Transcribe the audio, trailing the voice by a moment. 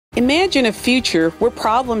Imagine a future where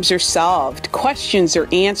problems are solved, questions are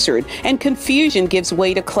answered, and confusion gives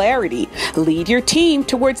way to clarity. Lead your team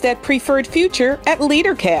towards that preferred future at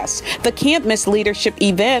Leadercast, the can't miss leadership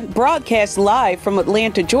event broadcast live from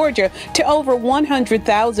Atlanta, Georgia to over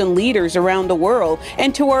 100,000 leaders around the world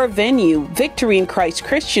and to our venue, Victory in Christ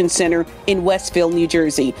Christian Center in Westville, New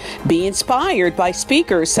Jersey. Be inspired by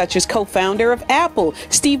speakers such as co-founder of Apple,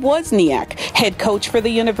 Steve Wozniak, head coach for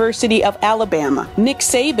the University of Alabama, Nick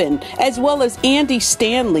Saban, as well as Andy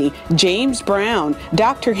Stanley, James Brown,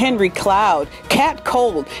 Dr. Henry Cloud, Kat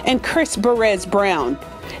Cole, and Chris Perez Brown.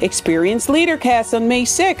 Experience Leadercast on May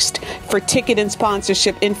 6th. For ticket and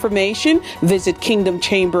sponsorship information, visit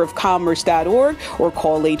kingdomchamberofcommerce.org or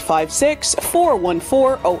call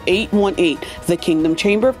 856-414-0818. The Kingdom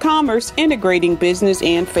Chamber of Commerce, integrating business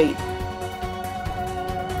and faith.